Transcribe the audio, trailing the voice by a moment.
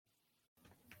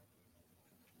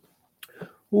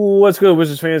What's good,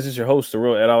 Wizards fans? It's your host, the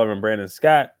real Ed Oliver and Brandon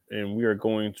Scott, and we are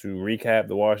going to recap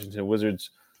the Washington Wizards'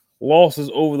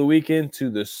 losses over the weekend to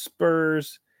the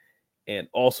Spurs and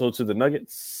also to the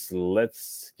Nuggets.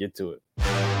 Let's get to it.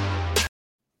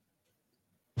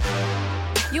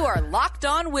 You are Locked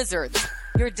On Wizards,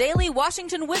 your daily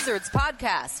Washington Wizards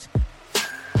podcast.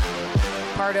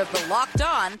 Part of the Locked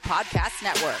On Podcast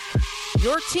Network,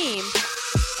 your team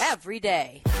every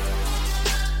day.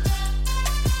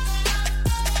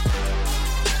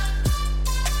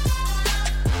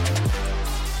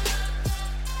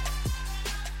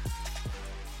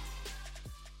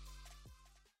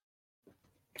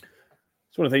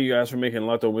 Just want to thank you guys for making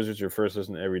Locked On Wizards your first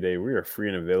listen every day. We are free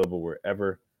and available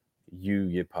wherever you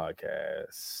get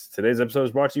podcasts. Today's episode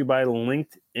is brought to you by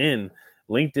LinkedIn.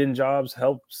 LinkedIn Jobs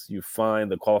helps you find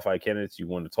the qualified candidates you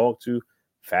want to talk to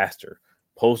faster.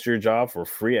 Post your job for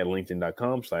free at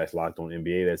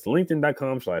linkedin.com/lockedonnba. That's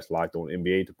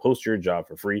linkedin.com/lockedonnba to post your job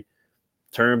for free.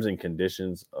 Terms and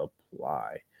conditions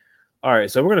apply. All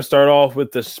right, so we're going to start off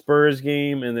with the Spurs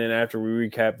game, and then after we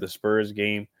recap the Spurs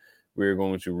game, we're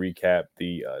going to recap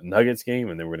the Nuggets game,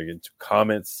 and then we're going to get to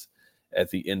comments at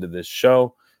the end of this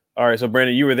show. All right, so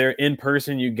Brandon, you were there in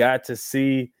person. You got to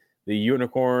see the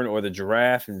unicorn or the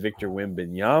giraffe and Victor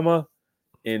Wembanyama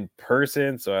in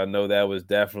person. So I know that was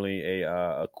definitely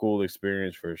a cool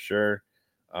experience for sure.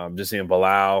 Just seeing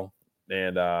Bilal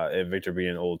and Victor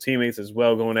being old teammates as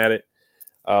well going at it.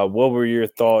 What were your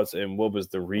thoughts, and what was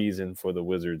the reason for the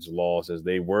Wizards' loss as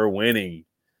they were winning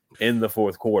in the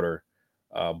fourth quarter?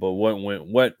 But what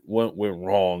went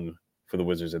wrong for the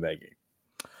Wizards in that game?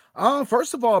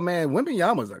 First of all, man,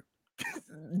 Wembanyama's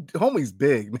homie's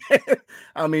big, man.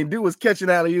 I mean, dude was catching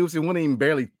alley-oops and wasn't even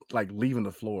barely leaving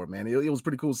the floor, man. It was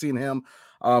pretty cool seeing him.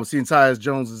 Seeing Tyus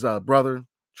Jones's brother,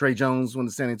 Trey Jones, won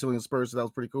the San Antonio Spurs, so that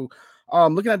was pretty cool.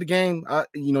 Looking at the game,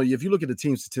 if you look at the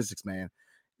team statistics, man,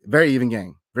 very even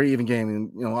game,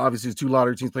 and obviously there's two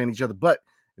lottery teams playing each other, but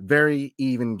very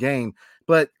even game.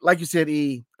 But like you said,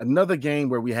 another game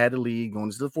where we had the lead going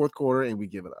into the fourth quarter and we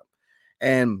give it up.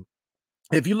 And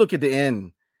if you look at the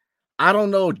end, I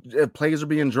don't know if plays are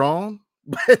being drawn,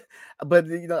 but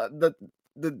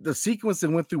the sequence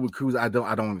that went through with Cruz, I don't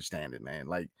understand it, man.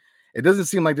 Like, it doesn't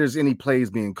seem like there's any plays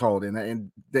being called.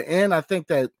 And the end, I think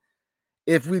that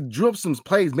if we drew up some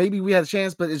plays, maybe we had a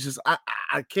chance, but it's just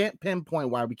I can't pinpoint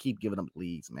why we keep giving up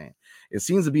leads, man. It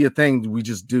seems to be a thing we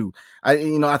just do. I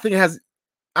think it has.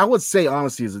 I would say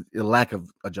honestly is a lack of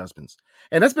adjustments,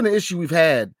 and that's been an issue we've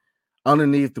had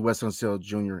underneath the Wes Unseld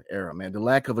Jr. era, man. The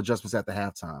lack of adjustments at the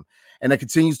halftime, and that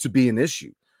continues to be an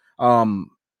issue. The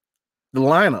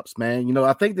lineups, man.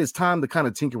 I think there's time to kind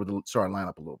of tinker with the starting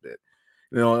lineup a little bit.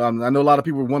 I know a lot of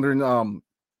people were wondering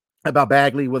about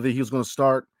Bagley, whether he was going to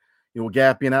start.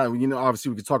 Gap being out. Obviously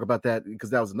we could talk about that because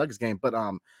that was the Nuggets game. But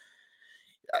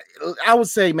I would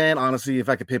say, man, honestly, if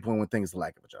I could pinpoint one thing, is the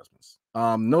lack of adjustments.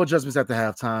 No adjustments at the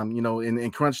halftime.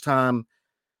 In crunch time,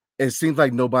 it seems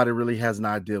like nobody really has an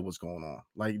idea what's going on.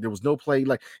 Like, there was no play.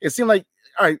 Like, it seemed like,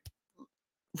 all right,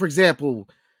 for example,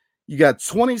 you got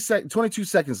 22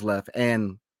 seconds left,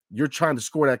 and you're trying to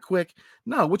score that quick.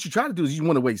 No, what you're trying to do is you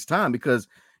want to waste time, because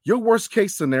your worst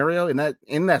case scenario in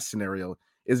that scenario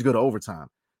is go to overtime.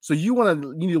 So you want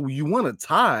to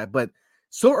tie, but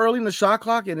so early in the shot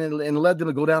clock, and let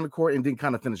them go down the court and then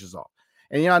kind of finishes off.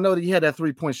 And I know that he had that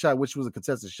 3-point shot, which was a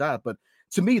contested shot, but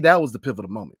to me that was the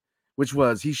pivotal moment, which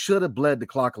was he should have bled the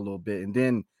clock a little bit and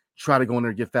then try to go in there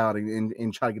and get fouled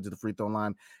and try to get to the free throw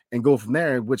line and go from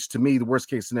there. Which to me the worst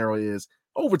case scenario is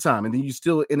overtime, and then you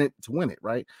still in it to win it,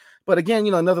 right? But again,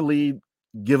 another lead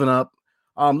given up.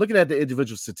 Looking at the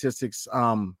individual statistics,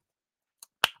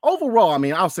 overall, I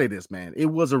mean, I'll say this, man. It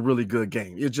was a really good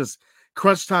game. It just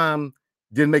crunch time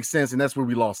didn't make sense, and that's where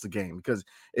we lost the game. Because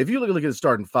if you look at the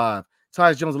starting five,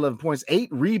 Tyus Jones 11 points, 8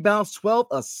 rebounds, 12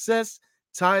 assists.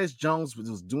 Tyus Jones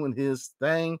was doing his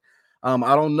thing. I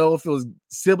don't know if it was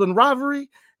sibling rivalry,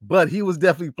 but he was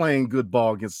definitely playing good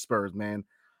ball against the Spurs, man.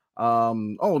 Oh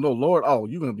no, Lord! Oh,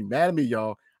 you're gonna be mad at me,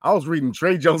 y'all. I was reading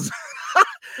Trey Jones.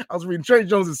 I was reading Trey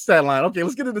Jones' stat line. Okay,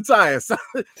 let's get into Tyus.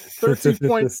 13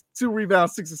 points, 2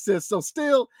 rebounds, 6 assists. So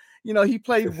still, he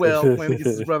played well playing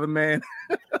against his brother, man.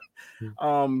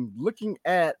 Looking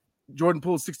at Jordan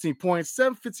Poole, 16 points,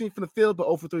 7-15 from the field, but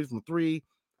 0 for 3 from 3.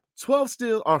 12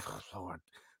 steals. Oh, Lord.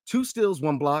 2 steals,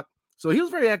 1 block. So he was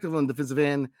very active on the defensive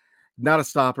end. Not a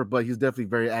stopper, but he's definitely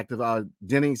very active.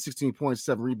 Denny, 16 points,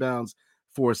 7 rebounds,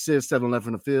 4 assists, 7-11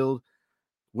 from the field.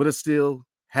 With a steal.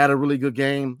 Had a really good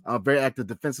game, very active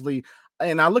defensively.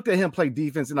 And I looked at him play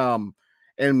defense,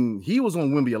 and he was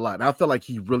on Wemby a lot. And I felt like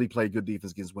he really played good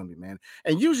defense against Wemby, man.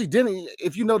 And usually, Denny,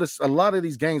 if you notice, a lot of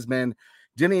these games, man,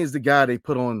 Denny is the guy they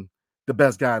put on the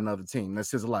best guy on another team. That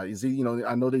says a lot. Is he?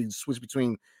 I know they switch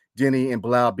between Denny and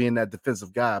Bilal being that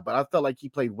defensive guy, but I felt like he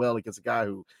played well against a guy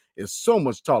who is so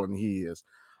much taller than he is.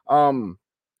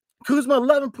 Kuzma,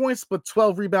 11 points, but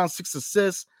 12 rebounds, 6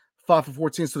 assists, 5 for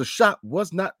 14. So the shot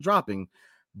was not dropping,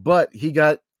 but he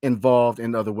got involved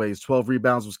in other ways. 12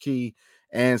 rebounds was key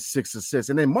and 6 assists.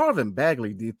 And then Marvin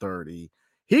Bagley, D30,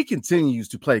 he continues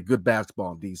to play good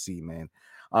basketball in DC, man.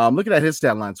 Looking at his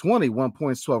stat line, 21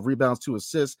 points, 12 rebounds, 2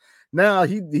 assists. Now,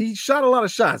 he shot a lot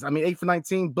of shots. I mean, 8 for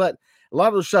 19, but a lot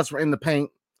of those shots were in the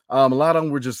paint. A lot of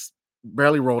them were just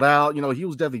barely rolled out. He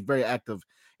was definitely very active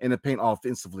in the paint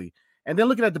offensively. And then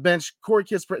looking at the bench, Corey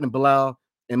Kispert and Bilal,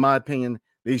 in my opinion,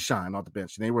 they shine off the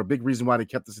bench. And they were a big reason why they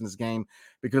kept us in this game,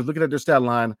 because looking at their stat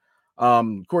line,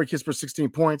 Corey Kispert, 16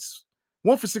 points,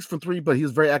 1 for 6 from 3, but he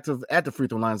was very active at the free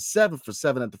throw line, 7 for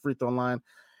 7 at the free throw line,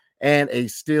 and a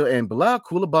steal. And Bilal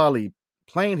Coulibaly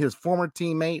playing his former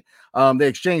teammate. They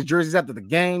exchanged jerseys after the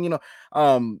game,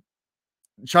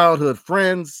 childhood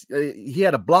friends. He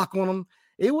had a block on him.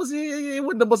 It was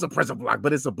a present block,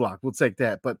 but it's a block. We'll take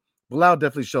that. But Bilal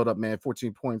definitely showed up, man.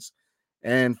 14 points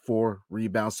and 4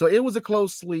 rebounds. So it was a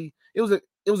close game.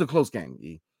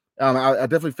 I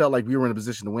definitely felt like we were in a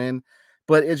position to win,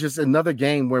 but it's just another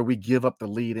game where we give up the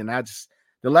lead, and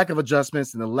the lack of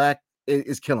adjustments and the lack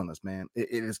is killing us, man. It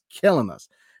is killing us,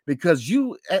 because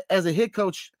you, as a head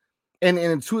coach,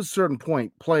 and to a certain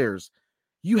point, players,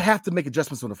 you have to make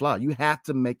adjustments on the fly. You have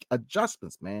to make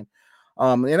adjustments, man.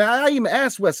 And I even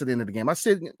asked Wes at the end of the game. I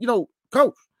said,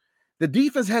 Coach, the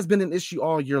defense has been an issue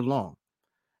all year long.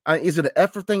 Is it an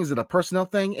effort thing? Is it a personnel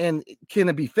thing? And can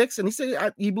it be fixed? And he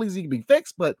said he believes it can be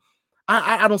fixed, but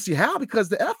I don't see how, because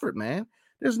the effort, man.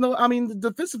 There's no,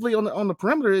 defensively on the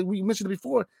perimeter, we mentioned it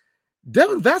before,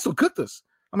 Devin Vassell cooked us.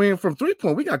 From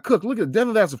 3-point, we got cooked. Look at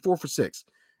Devin Vassell, 4 for 6.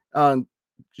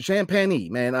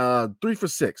 Champagne, man, 3 for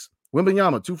 6.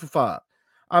 Wembanyama, 2 for 5.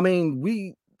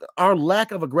 Our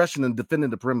lack of aggression in defending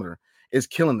the perimeter is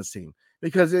killing this team,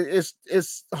 because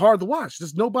it's hard to watch.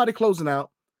 There's nobody closing out.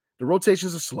 The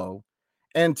rotations are slow,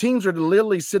 and teams are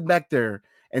literally sitting back there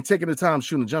and taking the time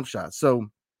shooting jump shots. So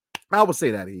I would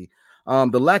say that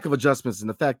the lack of adjustments and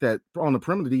the fact that on the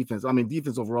perimeter defense,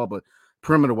 defense overall, but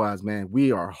perimeter wise, man,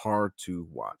 we are hard to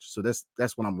watch. So that's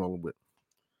what I'm rolling with.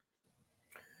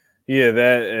 Yeah,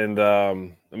 that, and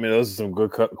those are some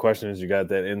good questions. You got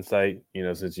that insight,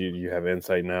 since you have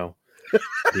insight now.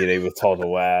 Being able to talk to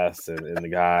Wes and the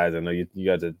guys. I know you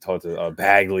got to talk to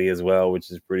Bagley as well, which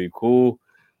is pretty cool.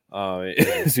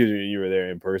 You were there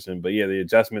in person, but yeah, the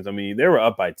adjustments. They were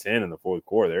up by 10 in the fourth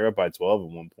quarter. They were up by 12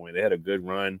 at one point. They had a good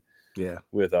run. Yeah,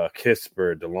 with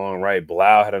Kispert, DeLong Wright,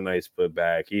 Bilal had a nice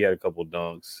putback. He had a couple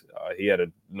dunks. He had a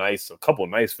couple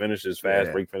nice finishes,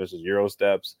 fast break finishes, Euro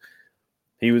steps.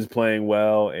 He was playing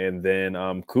well, and then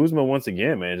Kuzma once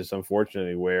again, man, just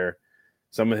unfortunately where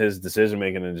some of his decision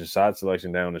making and just shot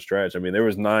selection down the stretch. There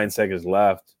was 9 seconds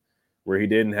left where he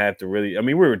didn't have to really.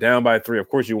 We were down by 3. Of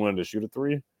course, you wanted to shoot a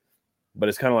 3. But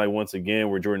it's kind of like, once again,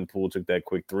 where Jordan Poole took that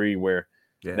quick 3, where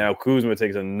now Kuzma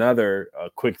takes another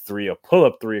quick 3, a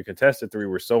pull-up 3, a contested 3,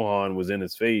 where Sohan was in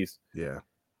his face. Yeah.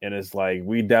 And it's like,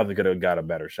 we definitely could have got a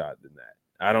better shot than that.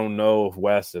 I don't know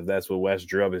if that's what Wes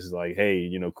drew up. Is like,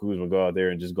 hey, Kuzma go out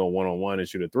there and just go one-on-one and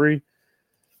shoot a 3.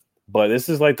 But this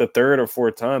is like the 3rd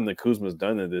or 4th time that Kuzma's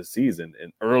done it this season,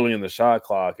 and early in the shot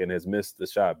clock, and has missed the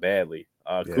shot badly.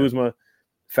 Kuzma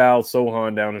fouled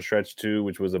Sohan down the stretch too,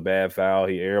 which was a bad foul.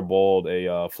 He airballed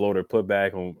a floater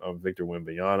putback on Victor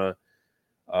Wembanyama.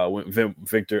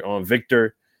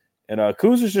 Victor. And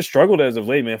Kuzma's just struggled as of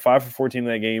late, man. 5 for 14 in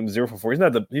that game, 0 for 4. He's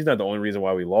not the only reason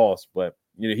why we lost, but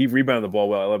he rebounded the ball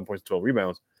well, 11 points, 12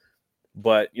 rebounds.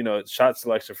 But shot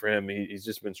selection for him, he's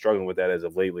just been struggling with that as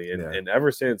of lately. And ever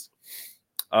since,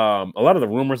 a lot of the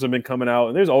rumors have been coming out,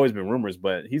 and there's always been rumors,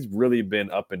 but he's really been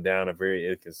up and down and very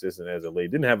inconsistent as of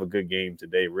late. Didn't have a good game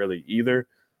today, really, either.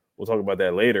 We'll talk about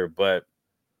that later. But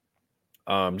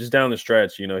just down the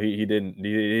stretch, he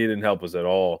didn't help us at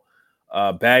all.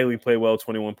 Bagley played well,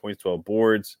 21 points, 12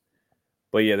 boards.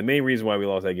 But yeah, the main reason why we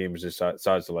lost that game was just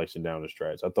shot selection down the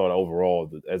stretch. I thought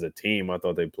overall, as a team, I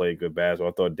thought they played good basketball.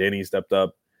 I thought Denny stepped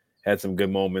up, had some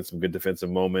good moments, some good defensive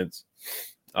moments.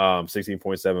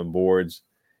 16.7 boards.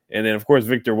 And then, of course,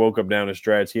 Victor woke up down the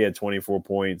stretch. He had 24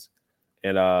 points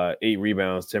and 8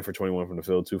 rebounds, 10 for 21 from the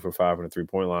field, 2 for 5 from the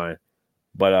three-point line.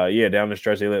 But, down the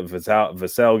stretch, they let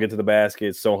Vassell get to the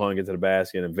basket, Sohan get to the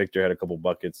basket, and Victor had a couple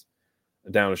buckets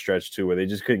down the stretch, too, where they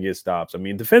just couldn't get stops.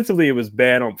 Defensively, it was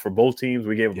bad for both teams.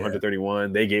 We gave them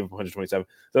 131. They gave them 127.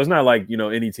 So it's not like,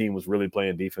 any team was really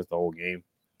playing defense the whole game.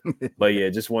 But, yeah,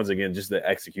 just once again, just the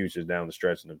executions down the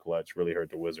stretch in the clutch really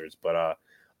hurt the Wizards. But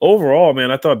overall,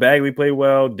 man, I thought Bagley played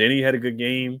well. Denny had a good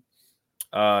game.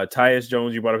 Tyus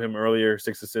Jones, you brought up him earlier,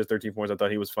 6 assists, 13 points. I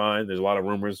thought he was fine. There's a lot of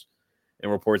rumors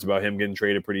and reports about him getting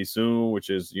traded pretty soon, which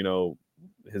is,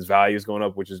 his value is going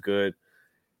up, which is good.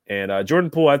 And Jordan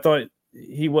Poole, I thought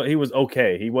he was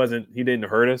okay. He didn't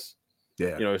hurt us.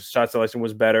 Yeah. His shot selection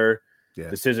was better. Yeah.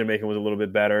 Decision making was a little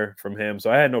bit better from him. So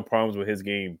I had no problems with his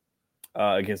game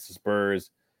against the Spurs.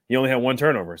 He only had one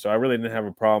turnover, so I really didn't have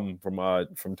a problem from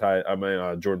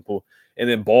Jordan Poole. And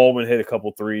then Baldwin hit a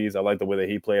couple threes. I like the way that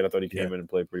he played. I thought he came in and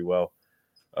played pretty well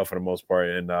for the most part.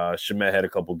 And Shamet had a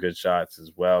couple good shots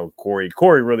as well. Corey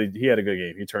really, he had a good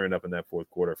game. He turned up in that fourth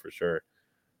quarter for sure.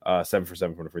 7 for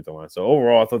 7 from the free throw line. So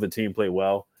overall, I thought the team played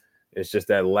well. It's just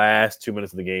that last 2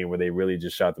 minutes of the game where they really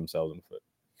just shot themselves in the foot.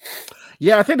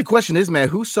 Yeah, I think the question is, man,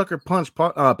 who sucker punched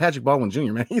Patrick Baldwin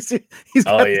Jr., man? He's he's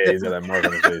got that mark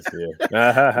on his face,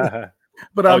 yeah.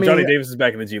 But Johnny Davis is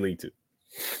back in the G League too.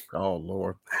 Oh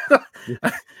Lord,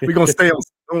 we're gonna stay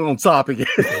on topic.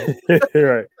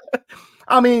 Right.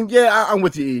 I'm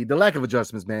with you. E. The lack of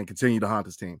adjustments, man, continue to haunt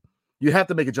this team. You have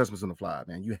to make adjustments on the fly,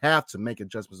 man. You have to make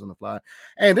adjustments on the fly.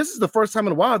 And this is the first time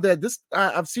in a while that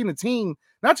I've seen a team,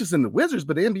 not just in the Wizards,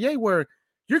 but the NBA, where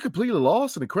you're completely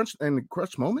lost in the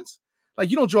crunch moments. Like,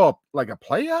 you don't draw like a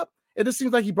play up. It just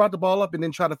seems like he brought the ball up and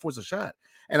then tried to force a shot.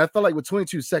 And I felt like with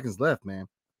 22 seconds left, man,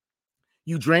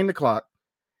 you drain the clock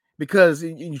because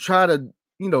you try to,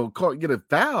 get a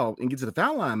foul and get to the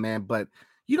foul line, man. But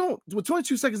you don't, with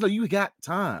 22 seconds left, you got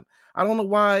time. I don't know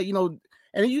why,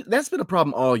 that's been a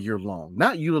problem all year long,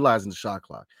 not utilizing the shot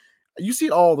clock. You see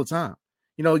it all the time.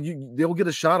 They'll get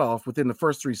a shot off within the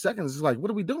first 3 seconds. It's like,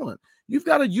 what are we doing? You've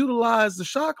got to utilize the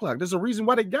shot clock. There's a reason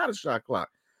why they got a shot clock.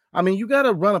 You got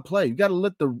to run a play. You got to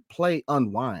let the play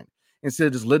unwind instead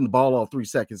of just letting the ball off 3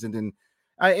 seconds. And then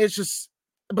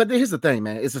but here's the thing,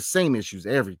 man. It's the same issues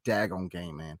every daggone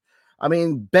game, man.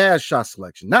 Bad shot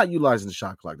selection, not utilizing the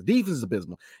shot clock. The defense is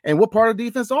abysmal. And what part of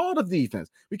defense? All the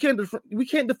defense. We can't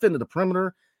defend the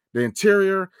perimeter, the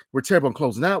interior. We're terrible on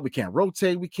closing out. We can't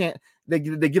rotate. We can't. They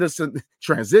get us in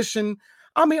transition.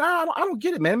 I don't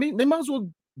get it, man. They might as well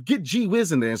get G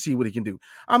Wiz in there and see what he can do.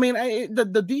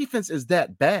 The defense is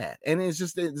that bad, and it's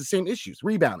just the same issues.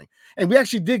 Rebounding, and we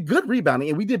actually did good rebounding,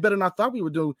 and we did better than I thought we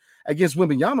would do against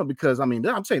Wembanyama because I'm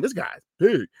saying this guy's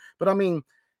big, but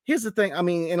here's the thing.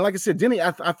 And like I said, Denny,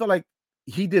 I felt like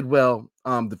he did well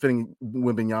defending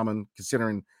Wembanyama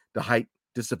considering the height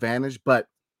disadvantage, but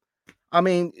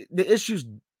the issues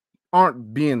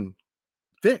aren't being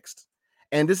fixed.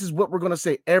 And this is what we're going to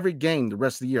say every game the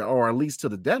rest of the year, or at least to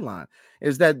the deadline,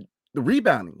 is that the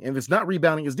rebounding, if it's not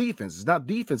rebounding, it's defense. It's not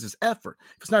defense, it's effort.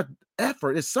 If it's not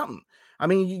effort, it's something.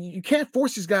 You can't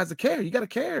force these guys to care. You got to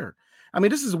care.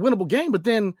 This is a winnable game, but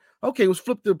then, okay, let's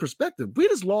flip the perspective. We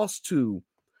just lost to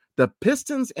the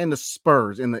Pistons and the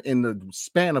Spurs in the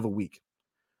span of a week.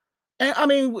 And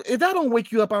if that don't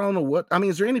wake you up, I don't know what.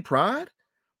 Is there any pride?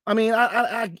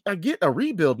 I get a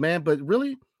rebuild, man, but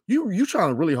really, you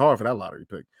trying really hard for that lottery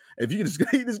pick. If you just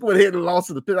go ahead and lost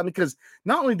to the Pistons, because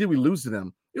not only did we lose to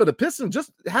them, the Pistons,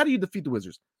 just how do you defeat the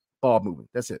Wizards? Ball movement.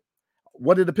 That's it.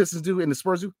 What did the Pistons do and the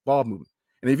Spurs do? Ball movement.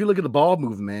 And if you look at the ball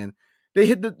movement, man, they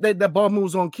hit that ball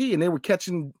moves on key, and they were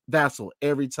catching Vassell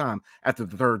every time after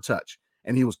the third touch,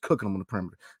 and he was cooking them on the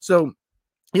perimeter. So,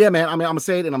 yeah, man, I'm going to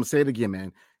say it, and I'm going to say it again,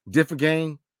 man. Different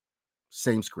game,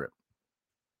 same script.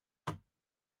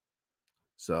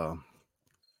 So,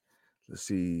 let's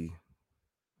see.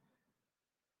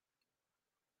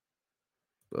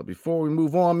 But before we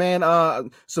move on, man,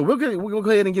 so we'll go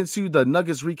ahead and get to the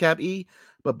Nuggets recap, E.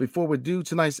 But before we do,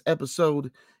 tonight's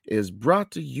episode is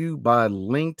brought to you by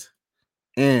LinkedIn.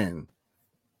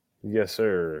 Yes,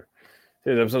 sir.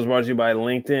 Today's episode is brought to you by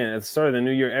LinkedIn. At the start of the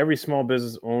new year, every small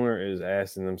business owner is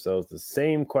asking themselves the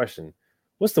same question.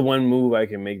 What's the one move I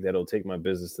can make that'll take my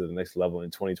business to the next level in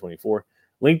 2024?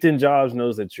 LinkedIn Jobs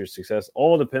knows that your success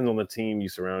all depends on the team you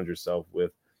surround yourself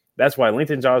with. That's why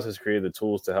LinkedIn Jobs has created the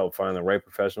tools to help find the right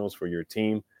professionals for your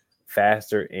team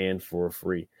faster and for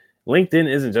free. LinkedIn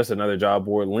isn't just another job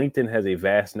board. LinkedIn has a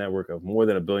vast network of more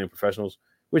than 1 billion professionals,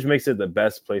 which makes it the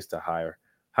best place to hire.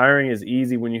 Hiring is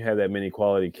easy when you have that many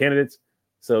quality candidates.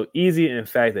 So easy, in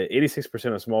fact, that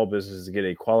 86% of small businesses get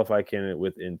a qualified candidate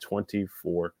within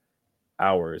 24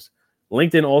 hours.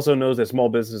 LinkedIn also knows that small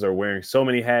businesses are wearing so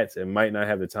many hats and might not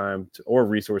have the time or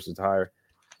resources to hire.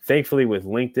 Thankfully, with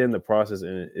LinkedIn, the process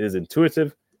is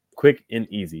intuitive, quick, and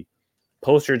easy.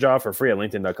 Post your job for free at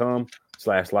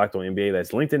linkedin.com/LockedOnNBA.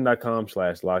 That's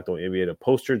linkedin.com/LockedOnNBA to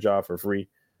post your job for free.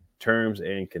 Terms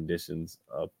and conditions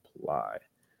apply.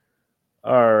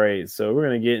 All right, so we're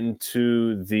going to get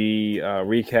into the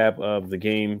recap of the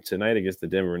game tonight against the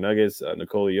Denver Nuggets.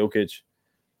 Nikola Jokic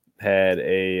had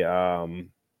a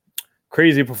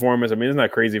crazy performance. I mean, it's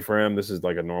not crazy for him. This is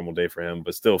like a normal day for him,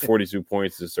 but still 42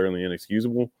 points is certainly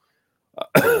inexcusable.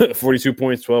 42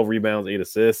 points, 12 rebounds, 8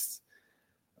 assists.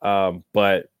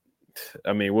 But,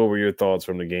 I mean, what were your thoughts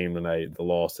from the game tonight, the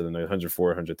loss to the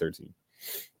 104-113?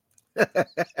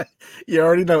 You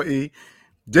already know, E.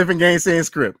 Different game, same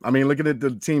script. I mean, looking at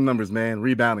the team numbers, man.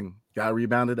 Rebounding. Got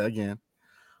rebounded again.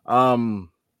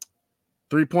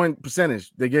 3-point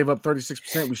percentage. They gave up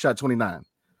 36%. We shot 29.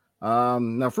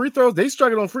 Now free throws, they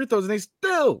struggled on free throws and they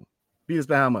still beat us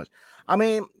by how much? I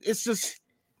mean, it's just,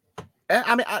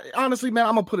 honestly, man,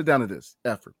 I'm going to put it down to this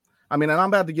effort. I mean, and I'm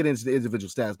about to get into the individual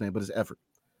stats, man, but it's effort.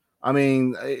 I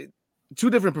mean, two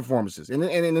different performances. And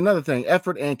another thing,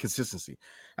 effort and consistency.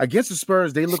 Against the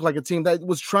Spurs, they look like a team that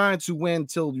was trying to win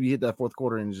till we hit that fourth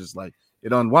quarter and just like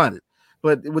it unwinded.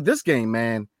 But with this game,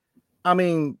 man, I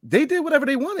mean, they did whatever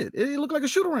they wanted. It looked like a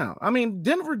shoot around. I mean,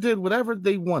 Denver did whatever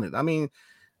they wanted. I mean,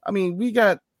 I'm looking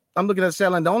at the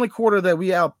stat line. The only quarter that we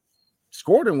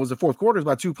outscored in was the fourth quarter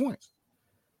by 2 points.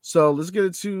 So let's get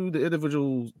into the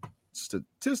individual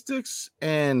statistics.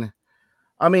 And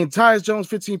I mean, Tyus Jones,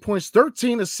 15 points,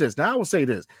 13 assists. Now I will say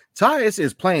this. Tyus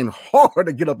is playing hard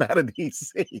to get up out of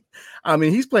DC. I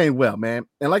mean, he's playing well, man.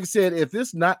 And like I said, if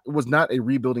this was not a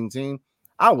rebuilding team,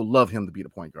 I would love him to be the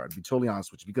point guard, to be totally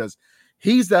honest with you, because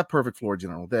he's that perfect floor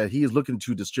general that he is looking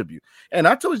to distribute. And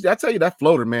I tell you that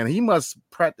floater, man, he must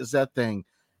practice that thing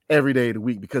every day of the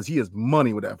week because he is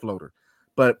money with that floater.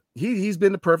 But he's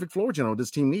been the perfect floor general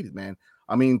this team needed, man.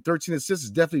 I mean, 13 assists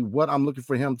is definitely what I'm looking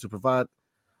for him to provide.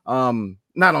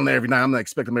 Not on every night. I'm not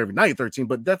expecting him every night 13,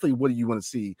 but definitely what do you want to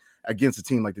see against a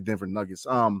team like the Denver Nuggets?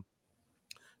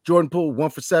 Jordan Poole, 1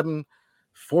 for 7,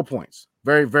 4 points.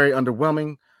 Very, very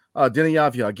underwhelming. Denny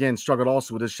Avdia, again, struggled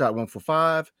also with his shot, 1 for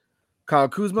 5. Kyle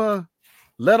Kuzma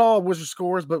led all Wizards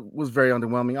scores, but was very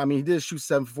underwhelming. I mean, he did shoot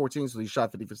 7 for 14, so he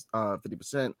shot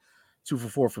 50%, 2 for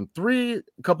 4 from 3. A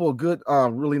couple of good,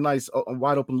 really nice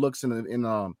wide open looks in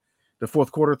the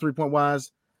fourth quarter, 3-point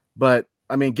wise. But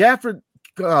I mean, Gafford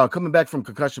coming back from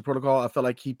concussion protocol, I felt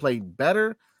like he played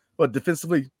better, but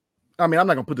defensively, I mean, I'm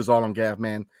not gonna put this all on Gaff,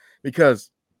 man,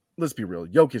 because let's be real,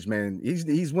 Jokic, man,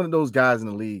 he's one of those guys in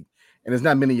the league. And there's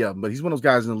not many of them, but he's one of those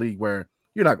guys in the league where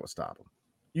you're not going to stop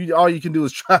him. All you can do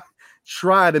is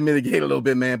try to mitigate a little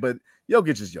bit, man. But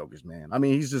Jokic is Jokic, man. I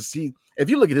mean, if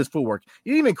you look at his footwork,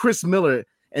 even Chris Miller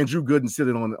and Drew Gooden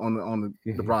sitting on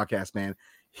the broadcast, man,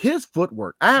 his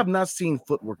footwork, I have not seen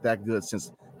footwork that good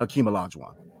since Hakeem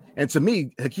Olajuwon. And to me,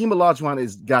 Hakeem Olajuwon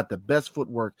has got the best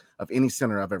footwork of any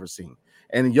center I've ever seen.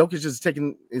 And Jokic is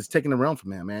taking the realm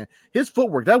from him, man. His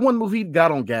footwork, that one move he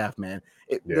got on Gaff, man,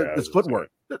 his footwork.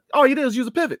 All he did is use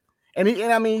a pivot. And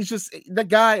I mean, he's just, that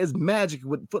guy is magic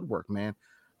with footwork, man.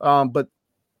 But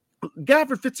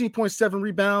Gafford, 15.7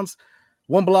 rebounds,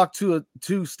 1 block, 2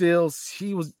 steals.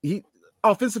 He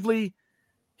offensively,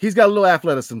 he's got a little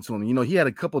athleticism to him. You know, he had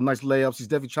a couple of nice layups. He's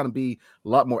definitely trying to be a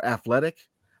lot more athletic.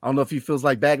 I don't know if he feels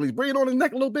like Bagley's breathing on his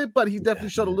neck a little bit, but he definitely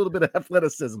showed a little bit of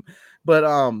athleticism. But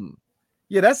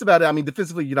yeah, that's about it. I mean,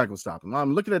 defensively, you're not going to stop him.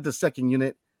 I'm looking at the second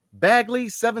unit. Bagley,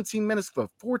 17 minutes for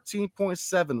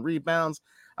 14.7 rebounds.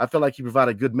 I felt like he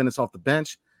provided good minutes off the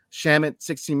bench. Shamet,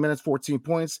 16 minutes, 14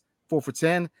 points, 4 for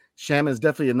 10. Shamet is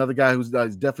definitely another guy who's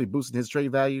definitely boosting his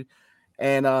trade value.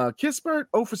 And Kispert,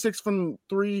 0 for 6 from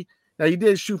 3. Now, he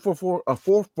did shoot 4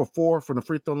 for 4 from the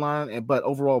free throw line, but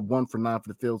overall 1 for 9 for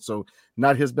the field, so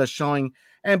not his best showing.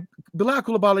 And Bilal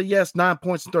Coulibaly, yes, 9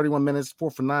 points in 31 minutes,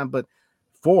 4 for 9, but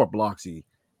 4 blocks.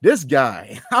 This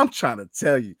guy, I'm trying to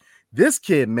tell you, this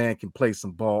kid, man, can play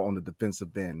some ball on the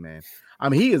defensive end, man. I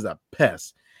mean, he is a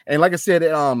pest. And like I said,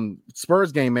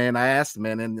 Spurs game, man, I asked him,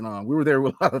 man, and we were there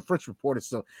with a lot of French reporters,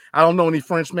 so I don't know any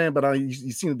French, man, but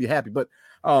you seem to be happy. But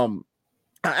I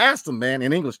asked him, man,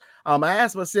 in English, I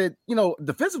said,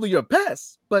 defensively, you're a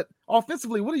pest, but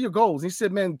offensively, what are your goals? And he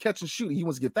said, man, catch and shoot. He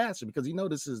wants to get faster because he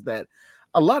notices that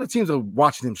a lot of teams are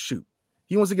watching him shoot.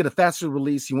 He wants to get a faster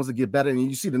release. He wants to get better. And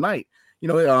you see tonight,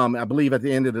 I believe at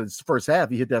the end of the first half,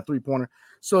 he hit that 3-pointer.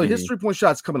 So his 3-point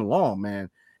shot's coming along, man.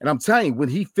 And I'm telling you, when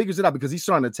he figures it out, because he's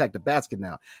starting to attack the basket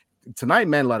now. Tonight,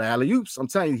 man, a lot of alley-oops. I'm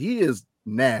telling you, he is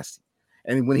nasty.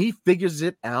 And when he figures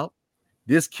it out,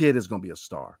 this kid is going to be a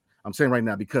star. I'm saying right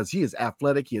now, because he is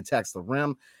athletic. He attacks the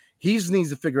rim. He just needs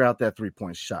to figure out that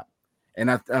 3-point shot.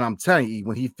 And I'm telling you,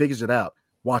 when he figures it out,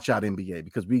 watch out NBA,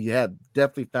 because we have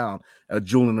definitely found a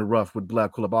jewel in the rough with Bilal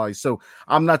Coulibaly. So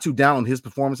I'm not too down on his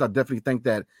performance. I definitely think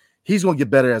that he's going to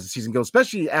get better as the season goes,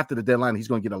 especially after the deadline. He's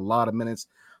going to get a lot of minutes.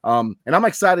 And I'm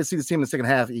excited to see this team in the second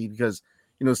half, because,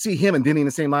 see him and Denny in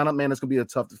the same lineup, man, it's going to be a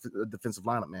tough defensive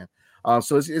lineup, man.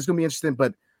 So it's going to be interesting.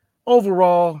 But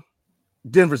overall,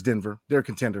 Denver's Denver. They're a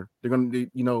contender.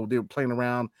 They're playing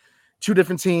around two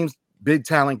different teams, big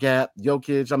talent gap.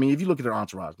 Jokic. I mean, if you look at their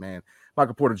entourage, man,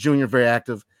 Michael Porter Jr. very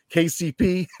active.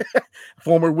 KCP,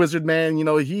 former Wizard man.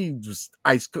 He was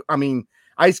ice cold,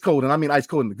 and I mean ice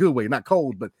cold in the good way, not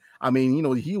cold, but I mean,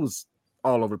 he was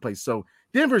all over the place. So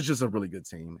Denver's just a really good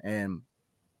team, and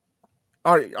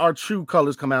our true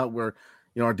colors come out where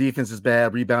our defense is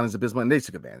bad, rebounding is abysmal, and they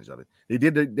took advantage of it. They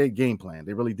did their game plan.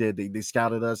 They really did. They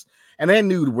scouted us, and they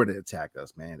knew where to attack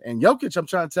us, man. And Jokic, I'm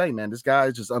trying to tell you, man, this guy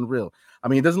is just unreal. I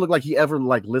mean, it doesn't look like he ever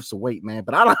lifts a weight, man.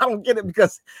 But I don't get it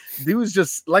because dude's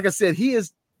just, like I said, he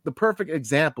is the perfect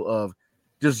example of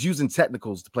just using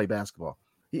technicals to play basketball.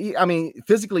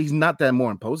 Physically, he's not that more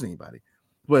imposing anybody.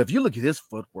 But if you look at his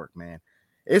footwork, man,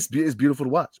 it's beautiful to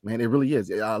watch, man. It really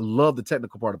is. I love the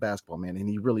technical part of basketball, man, and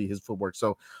his footwork.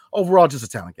 So overall, just a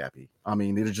talent gap. I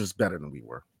mean, they're just better than we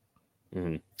were.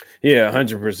 Mm-hmm. Yeah,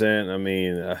 100%. I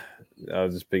mean, I'll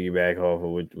just piggyback off of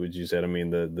what you said. I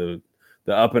mean, the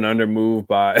up and under move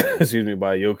by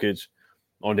by Jokic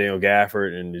on Daniel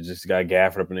Gafford, and it just got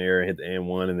Gafford up in the air and hit the and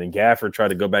one, and then Gafford tried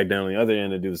to go back down on the other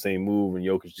end and do the same move, and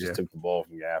Jokic just took the ball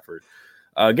from Gafford.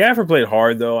 Gafford played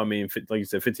hard though. I mean, like you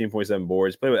said, 15.7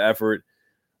 boards, played with effort.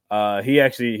 He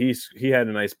had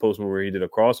a nice post move where he did a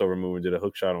crossover move and did a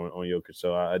hook shot on Jokic.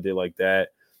 So I did like that.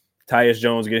 Tyus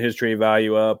Jones get his trade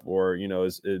value up, or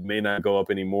it may not go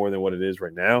up any more than what it is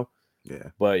right now. Yeah.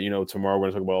 But tomorrow we're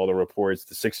gonna talk about all the reports.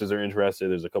 The Sixers are interested.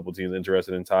 There's a couple teams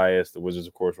interested in Tyus. The Wizards,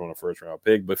 of course, want a first round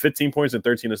pick. But 15 points and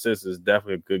 13 assists is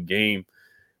definitely a good game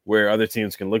where other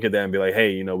teams can look at that and be like,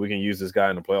 hey, we can use this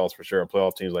guy in the playoffs for sure.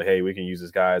 Playoff teams like, hey, we can use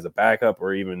this guy as a backup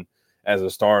or even as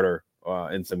a starter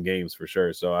in some games for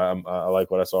sure. So I like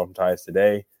what I saw from Tyus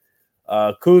today.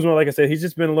 Kuzma, like I said, he's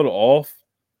just been a little off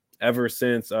ever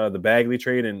since the Bagley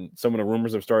trade, and some of the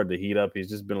rumors have started to heat up. He's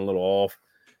just been a little off.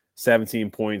 17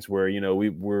 points where,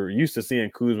 we're used to seeing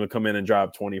Kuzma come in and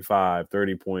drop 25,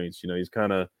 30 points. He's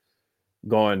kind of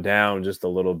gone down just a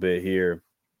little bit here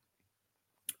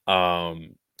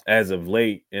as of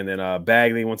late. And then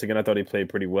Bagley, once again, I thought he played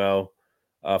pretty well.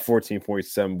 14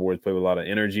 points, 7 boards, played with a lot of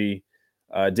energy.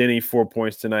 Denny, 4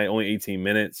 points tonight, only 18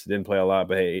 minutes. Didn't play a lot,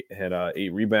 but had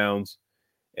 8 rebounds.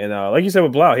 And like you said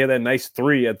with Bilal, he had that nice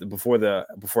 3 before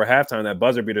halftime, that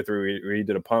buzzer beater 3 where he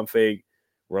did a pump fake,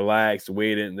 relaxed,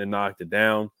 waited, and then knocked it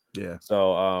down. Yeah.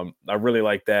 So I really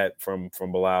like that from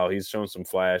Bilal. He's shown some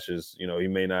flashes. He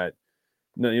may not,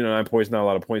 9 points, not a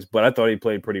lot of points, but I thought he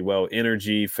played pretty well.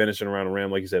 Energy, finishing around the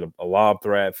rim, like you said, a lob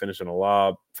threat, finishing a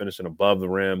lob, finishing above the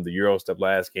rim. The Euro step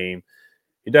last game.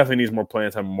 He definitely needs more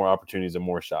playing time, more opportunities, and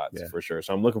more shots for sure.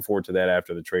 So I'm looking forward to that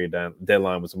after the trade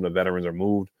deadline when some of the veterans are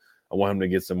moved. I want him to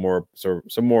get some more.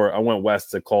 I want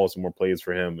West to call some more plays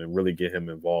for him and really get him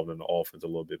involved in the offense a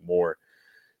little bit more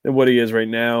than what he is right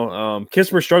now.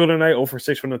 Kispert struggled tonight, 0 for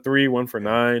 6 from the 3, 1 for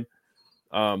 9.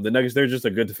 The Nuggets, they're just a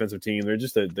good defensive team. They're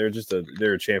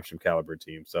a championship caliber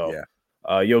team. So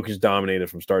Jokic dominated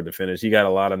from start to finish. He got a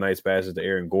lot of nice passes to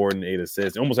Aaron Gordon, 8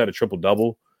 assists. He almost had a triple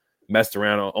double.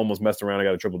 Almost messed around. I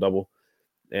got a triple double,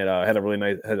 and had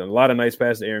a lot of nice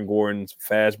passes to Aaron Gordon,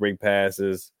 fast break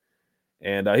passes,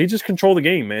 and he just controlled the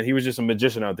game, man. He was just a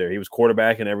magician out there. He was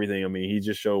quarterback and everything. I mean, he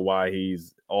just showed why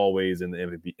he's always in the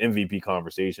MVP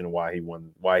conversation and why he won,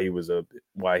 why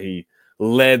he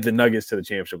led the Nuggets to the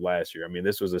championship last year. I mean,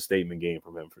 this was a statement game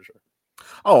from him for sure.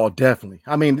 Oh, definitely.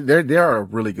 I mean, they're a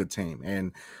really good team,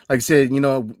 and like I said,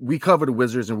 we cover the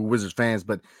Wizards and we're Wizards fans,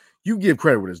 but you give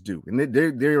credit where it's due, and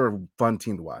they're a fun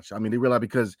team to watch. I mean, they realize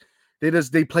because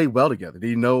they play well together.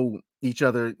 They know each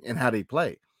other and how they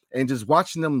play, and just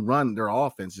watching them run their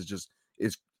offense is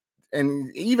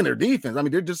and even their defense. I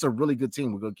mean, they're just a really good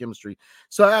team with good chemistry.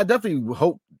 So I definitely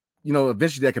hope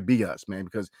eventually that could be us, man,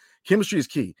 because chemistry is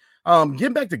key.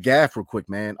 Getting back to Gaff real quick,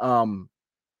 man.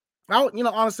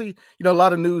 Honestly, a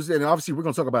lot of news, and obviously we're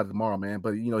gonna talk about it tomorrow, man.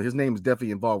 But his name is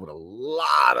definitely involved with a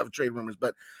lot of trade rumors.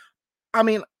 But I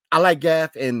mean, I like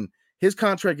Gaff, and his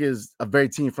contract is a very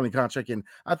team-friendly contract. And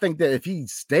I think that if he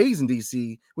stays in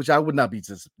DC, which I would not be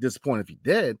disappointed if he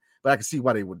did, but I can see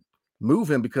why they would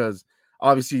move him because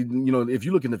obviously, if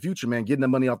you look in the future, man, getting the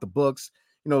money off the books,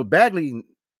 Bagley,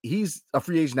 he's a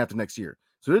free agent after next year.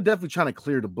 So they're definitely trying to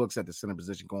clear the books at the center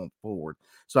position going forward.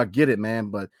 So I get it,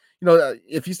 man. But,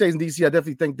 if he stays in DC, I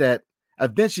definitely think that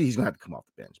eventually he's going to have to come off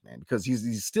the bench, man, because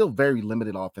he's still very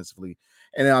limited offensively.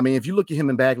 And I mean, if you look at him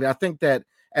and Bagley, I think that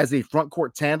as a front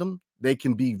court tandem, they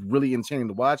can be really entertaining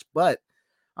to watch. But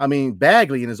I mean,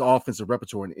 Bagley and his offensive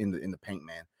repertoire in the paint,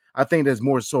 man, I think that's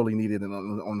more sorely needed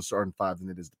on the starting 5 than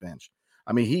it is the bench.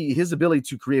 I mean, his ability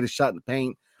to create a shot in the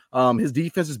paint, his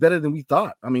defense is better than we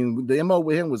thought. I mean, the MO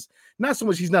with him was not so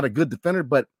much he's not a good defender,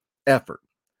 but effort.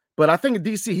 But I think in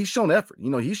DC, he's shown effort.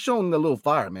 He's shown a little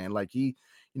fire, man. Like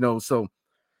so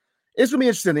it's gonna be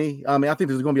interesting. I mean, I think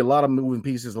there's gonna be a lot of moving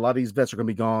pieces. A lot of these vets are gonna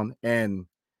be gone, and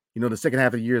the second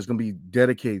half of the year is gonna be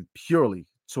dedicated purely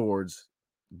towards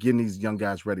getting these young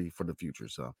guys ready for the future.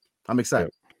 So I'm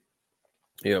excited.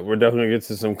 Yeah, we're definitely gonna get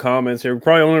to some comments here. We'll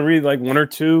probably only read like one or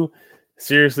two.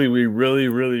 Seriously, we really,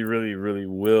 really, really, really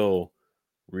will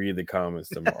read the comments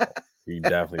tomorrow. We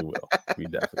definitely will.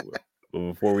 But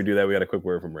before we do that, we got a quick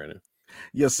word from Brandon.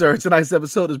 Yes, sir. Tonight's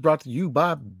episode is brought to you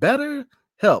by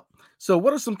BetterHelp. So,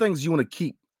 what are some things you want to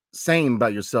keep saying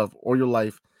about yourself or your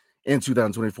life in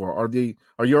 2024? Are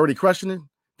you already crushing it?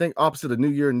 Think opposite of new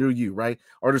year, new you, right?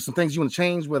 Are there some things you want to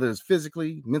change, whether it's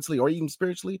physically, mentally, or even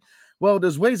spiritually? Well,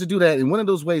 there's ways to do that, and one of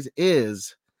those ways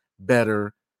is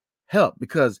BetterHelp.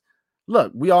 Because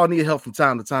look, we all need help from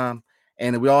time to time,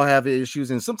 and we all have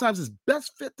issues, and sometimes it's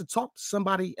best fit to talk to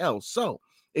somebody else. So,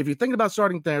 if you're thinking about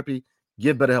starting therapy,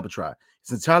 give BetterHelp a try.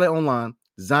 It's entirely online,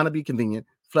 designed to be convenient,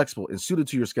 flexible, and suited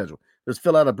to your schedule. Just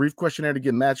fill out a brief questionnaire to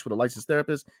get matched with a licensed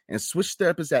therapist and switch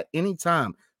therapists at any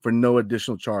time for no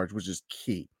additional charge, which is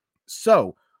key.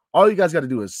 So all you guys got to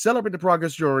do is celebrate the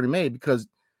progress you already made because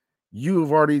you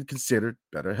have already considered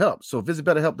BetterHelp. So visit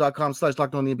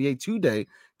BetterHelp.com/LockedOnNBA today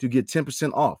to get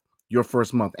 10% off your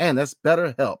first month. And that's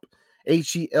BetterHelp,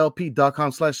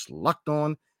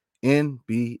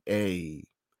 HELP.com/LockedOnNBA.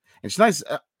 And tonight's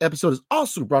episode is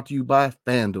also brought to you by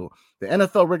FanDuel. The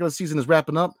NFL regular season is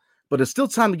wrapping up, but there's still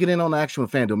time to get in on the action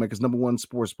with FanDuel, America's #1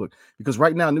 sportsbook. Because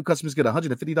right now, new customers get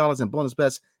 $150 in bonus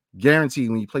bets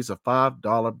guaranteed when you place a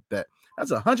 $5 bet.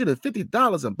 That's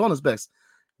 $150 in bonus bets,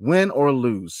 win or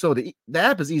lose. So the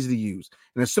app is easy to use,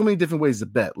 and there's so many different ways to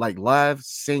bet, like live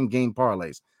same-game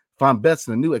parlays. Find bets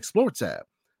in the new Explore tab.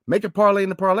 Make a parlay in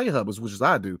the Parlay Hub, which is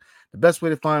I do. The best way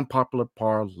to find popular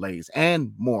parlays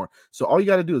and more. So all you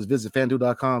got to do is visit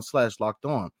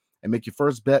FanDuel.com/LockedOn and make your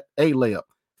first bet a layup.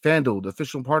 FanDuel, the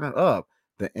official partner of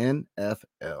the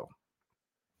NFL.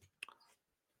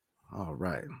 All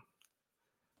right.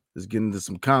 Let's get into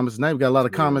some comments tonight. We got a lot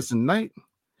of comments tonight.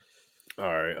 All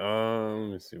right. Let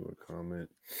me see what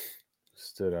comment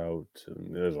stood out.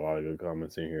 There's a lot of good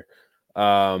comments in here.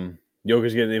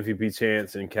 Jokic getting an MVP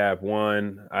chance in Cap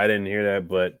 1. I didn't hear that,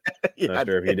 but Yeah, not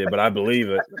sure if he did. But I believe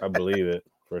it. I believe it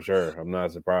for sure. I'm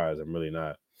not surprised. I'm really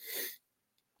not.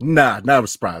 Not a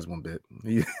surprise one bit.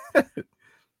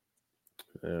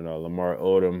 And Lamar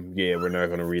Odom. Yeah, we're not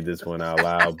going to read this one out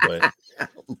loud, but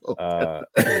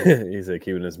he said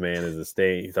keeping this man is a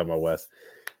stain. He's talking about West.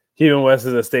 Keeping West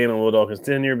is a stain on Will Dawkins'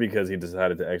 tenure because he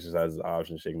decided to exercise his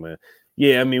option. Shaking man.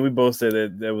 Yeah, I mean, we both said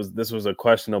that this was a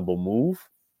questionable move.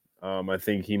 I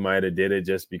think he might have did it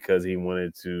just because he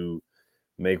wanted to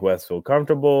make West feel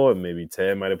comfortable, and maybe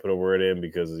Ted might have put a word in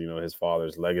because his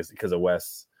father's legacy, because of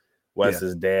West's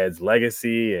dad's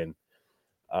legacy, and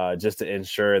just to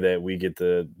ensure that we get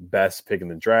the best pick in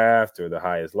the draft or the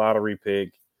highest lottery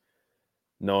pick,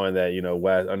 knowing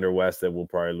that under West that we'll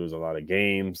probably lose a lot of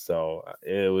games. So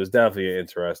it was definitely an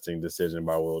interesting decision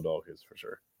by Will Dawkins for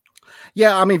sure.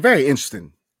 Yeah, I mean, very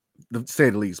interesting, to say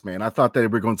the least, man. I thought that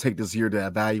we're going to take this year to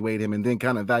evaluate him and then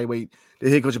kind of evaluate the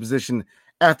head coach position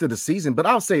after the season. But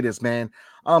I'll say this, man.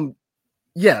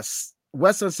 Yes,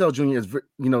 Wes Unseld Jr. is,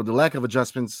 the lack of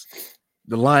adjustments,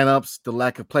 the lineups, the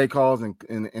lack of play calls, and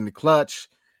the clutch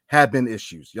have been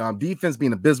issues. Defense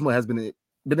being abysmal has been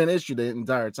an issue the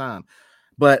entire time.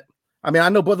 But I mean, I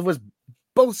know both of us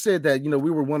both said that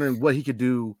we were wondering what he could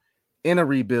do in a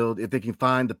rebuild if they can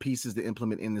find the pieces to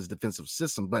implement in this defensive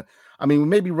system. But I mean, we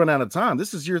maybe run out of time.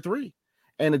 This is year 3,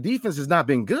 and the defense has not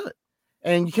been good.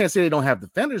 And you can't say they don't have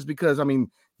defenders because I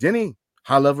mean, Denny,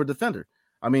 high level defender.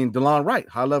 I mean, DeLon Wright,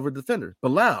 high level defender.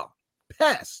 Bilal,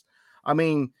 pass. I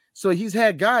mean, so he's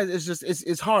had guys. It's just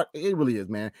it's hard. It really is,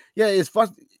 man. Yeah, it's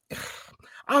fun.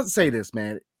 I'll say this,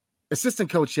 man. Assistant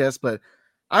coach, yes, but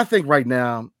I think right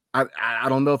now I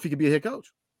don't know if he could be a head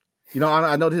coach.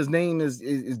 I know his name is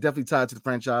definitely tied to the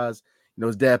franchise.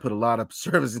 His dad put a lot of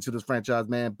service into this franchise,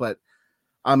 man. But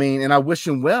I mean, and I wish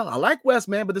him well. I like West,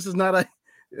 man, but this is not a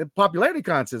popularity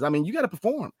contest. I mean, you got to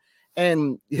perform.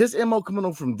 And his MO coming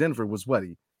over from Denver was what?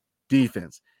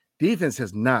 Defense. Defense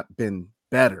has not been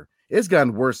better. It's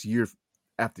gotten worse year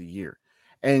after year.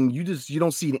 And you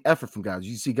don't see any effort from guys.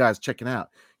 You see guys checking out.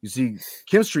 You see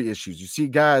chemistry issues. You see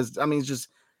guys. I mean, it's just.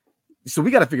 So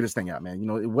we got to figure this thing out, man.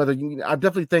 I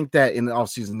definitely think that in the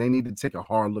offseason, they need to take a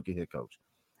hard look at head coach.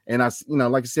 And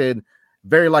like I said,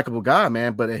 very likable guy,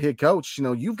 man. But a head coach,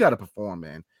 you've got to perform,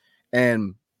 man.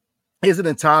 And is it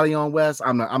entirely on West?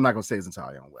 I'm not going to say it's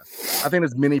entirely on West. I think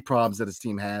there's many problems that his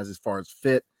team has as far as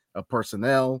fit of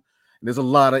personnel. And there's a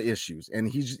lot of issues. And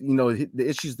he's, the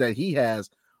issues that he has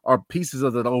are pieces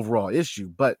of the overall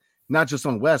issue, but not just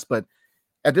on West. But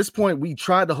at this point, we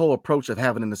tried the whole approach of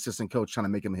having an assistant coach trying to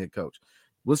make him a head coach.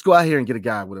 Let's go out here and get a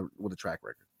guy with a track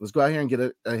record. Let's go out here and get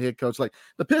a head coach like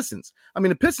the Pistons. I mean,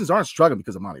 the Pistons aren't struggling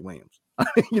because of Monty Williams.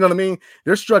 You know what I mean?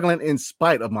 They're struggling in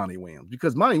spite of Monty Williams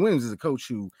because Monty Williams is a coach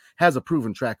who has a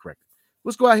proven track record.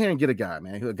 Let's go out here and get a guy,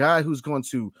 man. A guy who's going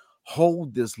to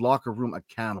hold this locker room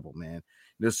accountable, man.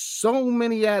 There's so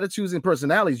many attitudes and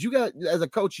personalities. You got, as a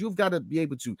coach, you've got to be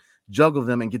able to juggle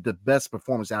them and get the best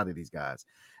performance out of these guys.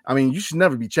 I mean, you should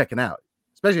never be checking out,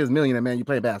 especially as a millionaire, man. You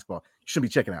play basketball, you shouldn't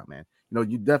be checking out, man. You know,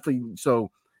 you definitely, so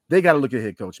they got to look at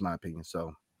head coach, in my opinion.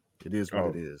 So it is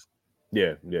what it is.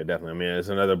 Yeah, definitely. I mean, it's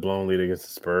another blown lead against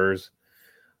the Spurs.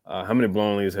 How many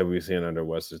blown leads have we seen under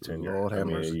West's tenure? Lord have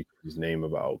mercy. You can just name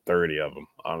about 30 of them,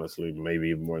 honestly, maybe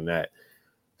even more than that.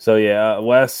 So, yeah,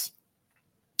 West,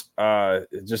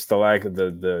 just the lack of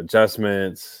the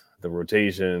adjustments, the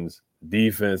rotations,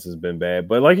 defense has been bad.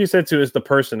 But like you said, too, it's the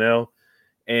personnel.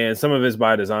 And some of it's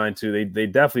by design, too. They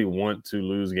definitely want to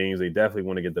lose games. They definitely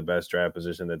want to get the best draft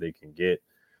position that they can get.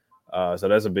 So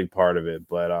that's a big part of it.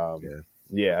 But,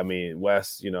 yeah, I mean,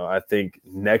 West, you know, I think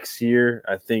next year,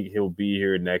 he'll be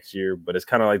here next year. But it's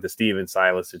kind of like the Steven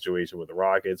Silas situation with the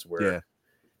Rockets where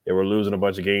they were losing a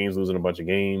bunch of games.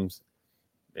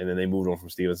 And then they moved on from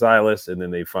Steven Silas. And then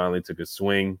they finally took a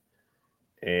swing.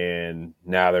 And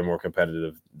now they're more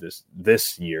competitive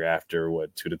this year after,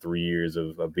 2 to 3 years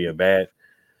of being bad.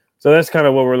 So that's kind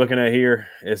of what we're looking at here.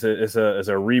 It's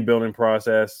a rebuilding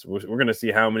process. We're going to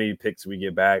see how many picks we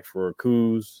get back for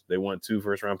Kuz. They want 2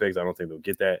 first-round picks. I don't think they'll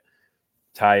get that.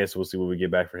 Tyus, we'll see what we get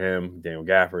back for him. Daniel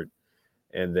Gafford.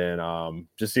 And then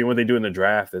just seeing what they do in the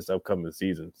draft this upcoming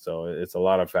season. So it's a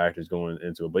lot of factors going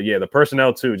into it. But, yeah, the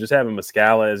personnel, too. Just having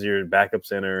Muscala as your backup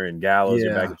center and Gallo as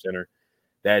your backup center.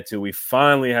 That, too. We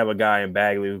finally have a guy in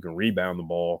Bagley who can rebound the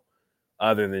ball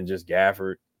other than just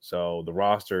Gafford. So the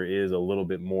roster is a little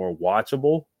bit more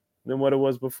watchable than what it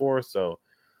was before. So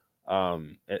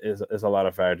it's a lot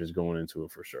of factors going into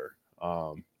it for sure.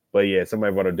 But, yeah,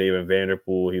 somebody brought up David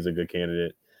Vanderpool. He's a good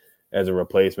candidate as a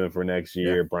replacement for next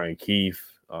year. Brian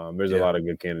Keefe. There's a lot of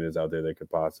good candidates out there that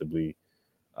could possibly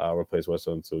replace Wes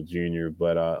Unseld Jr.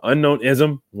 But Unknown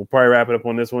Ism, we'll probably wrap it up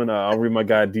on this one. I'll read my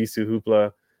guy, Disu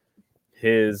Hoopla,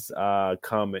 his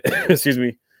comment. Excuse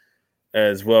me.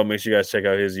 As well, make sure you guys check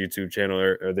out his YouTube channel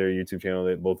or their YouTube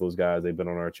channel. Both those guys, they've been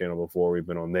on our channel before. We've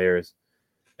been on theirs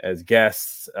as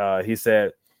guests. He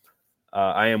said,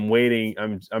 "I am waiting.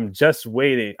 I'm just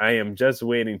waiting. I am just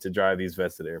waiting to drive these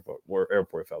vets to the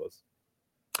airport, fellas."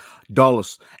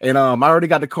 Dulles. And I already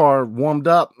got the car warmed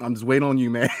up. I'm just waiting on you,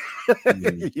 man.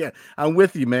 Yeah, I'm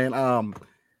with you, man.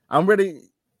 I'm ready.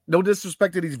 No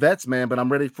disrespect to these vets, man, but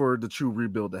I'm ready for the true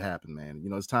rebuild to happen, man. You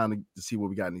know, it's time to see what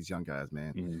we got in these young guys,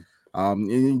 man. Mm-hmm.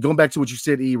 And going back to what you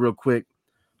said, E, real quick.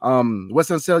 Wes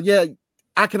Unseld, yeah,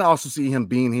 I can also see him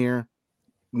being here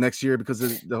next year because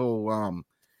of the whole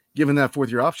giving that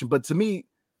 4th-year option. But to me,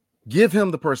 give him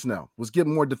the personnel. Let's get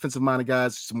more defensive-minded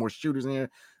guys, some more shooters in here.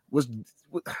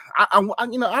 I don't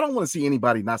want to see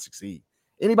anybody not succeed.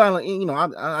 Anybody, you know,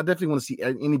 I definitely want to see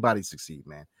anybody succeed,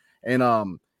 man. And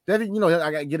that, you know, I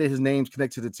got to get his names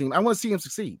connected to the team. I want to see him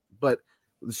succeed, but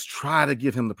let's try to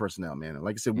give him the personnel, man. And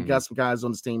like I said, we got some guys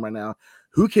on this team right now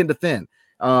who can defend,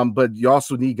 but you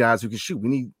also need guys who can shoot. We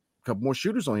need a couple more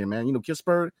shooters on here, man. You know,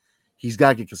 Kispert, he's got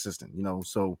to get consistent, you know.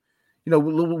 So, you know,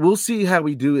 we'll see how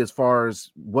we do as far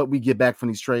as what we get back from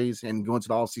these trades and go into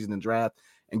the offseason and draft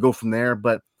and go from there.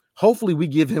 But hopefully we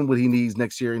give him what he needs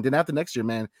next year. And then after next year,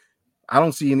 man, I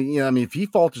don't see any, you know, I mean, if he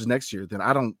falters next year, then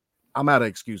I'm out of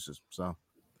excuses. So.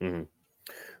 Mm-hmm.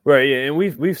 Right, yeah, and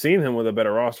we've seen him with a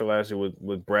better roster last year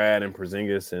with Brad and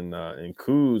Porzingis and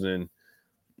Kuz, and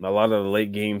a lot of the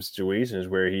late game situations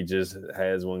where he just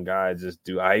has one guy just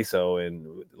do ISO,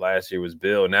 and last year was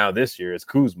Bill. Now this year it's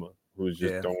Kuzma, who's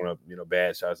just throwing up, you know,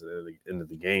 bad shots at the end of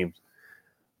the games.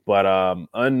 But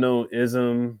Unknown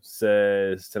Ism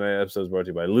says tonight's episode is brought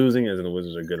to you by losing, as in the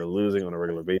Wizards are good at losing on a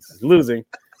regular basis. Losing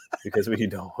because we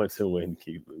don't want to win,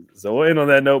 keep losing. So we'll end on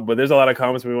that note, but there's a lot of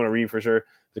comments we want to read for sure.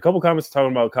 There's a couple comments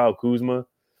talking about Kyle Kuzma,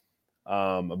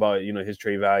 about, you know, his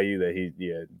trade value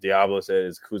that Diablo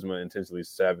says Kuzma intentionally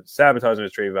sabotaging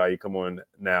his trade value. Come on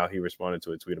now. He responded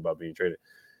to a tweet about being traded.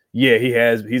 Yeah, he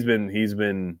has. He's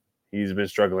been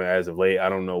struggling as of late. I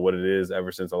don't know what it is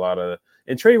ever since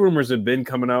and trade rumors have been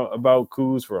coming out about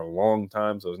Kuz for a long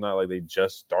time. So it's not like they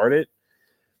just started.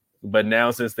 But now,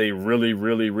 since they really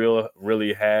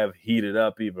have heated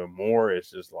up even more, it's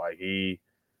just like he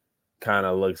kind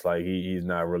of looks like he's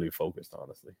not really focused,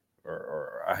 honestly.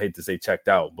 Or I hate to say checked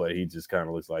out, but he just kind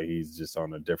of looks like he's just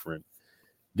on a different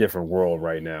world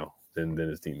right now than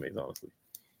his teammates, honestly.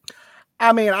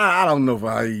 I mean, I don't know if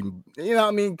I even,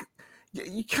 I mean,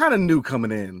 you kind of knew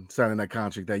coming in signing that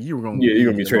contract that you were going to Yeah,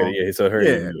 you're gonna be traded. Yeah, so her,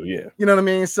 yeah, yeah. you know what I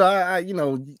mean. So I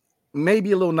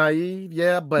maybe a little naive,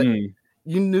 yeah, but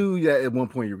you knew that at one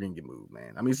point you were going to get moved,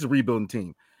 man. I mean, it's a rebuilding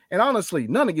team, and honestly,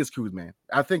 none against Kuz, man.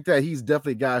 I think that he's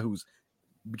definitely a guy who's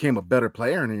became a better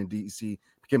player in DC,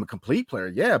 became a complete player,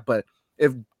 yeah. But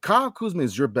if Kyle Kuzma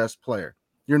is your best player,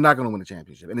 you're not going to win a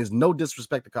championship. And there's no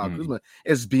disrespect to Kyle Kuzma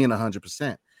as being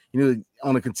 100%.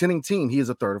 On a contending team, he is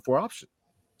a third or fourth option.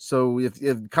 So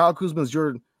if Kyle Kuzma is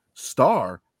your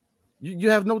star, you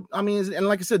have no. I mean, and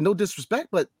like I said, no disrespect,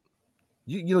 but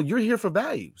you're here for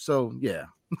value. So yeah,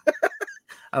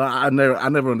 I never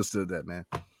understood that, man.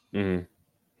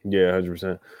 Yeah,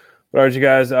 100%. But all right, you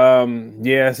guys.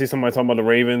 Yeah, I see somebody talking about the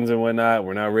Ravens and whatnot.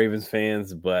 We're not Ravens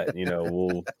fans, but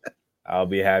I'll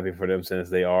be happy for them since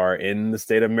they are in the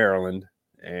state of Maryland,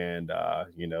 and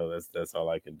that's all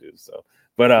I can do. So,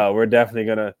 but we're definitely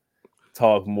gonna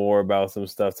talk more about some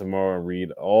stuff tomorrow and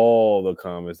read all the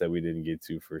comments that we didn't get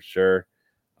to for sure.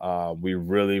 We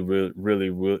really will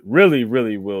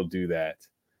do that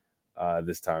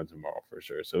this time tomorrow for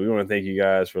sure. So we want to thank you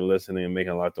guys for listening and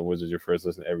making Locked On Wizards your first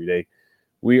listen every day.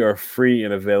 We are free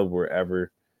and available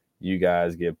wherever you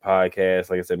guys get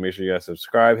podcasts. Like I said, make sure you guys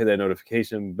subscribe, hit that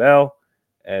notification bell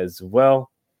as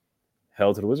well.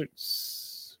 Hell to the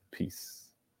Wizards. Peace.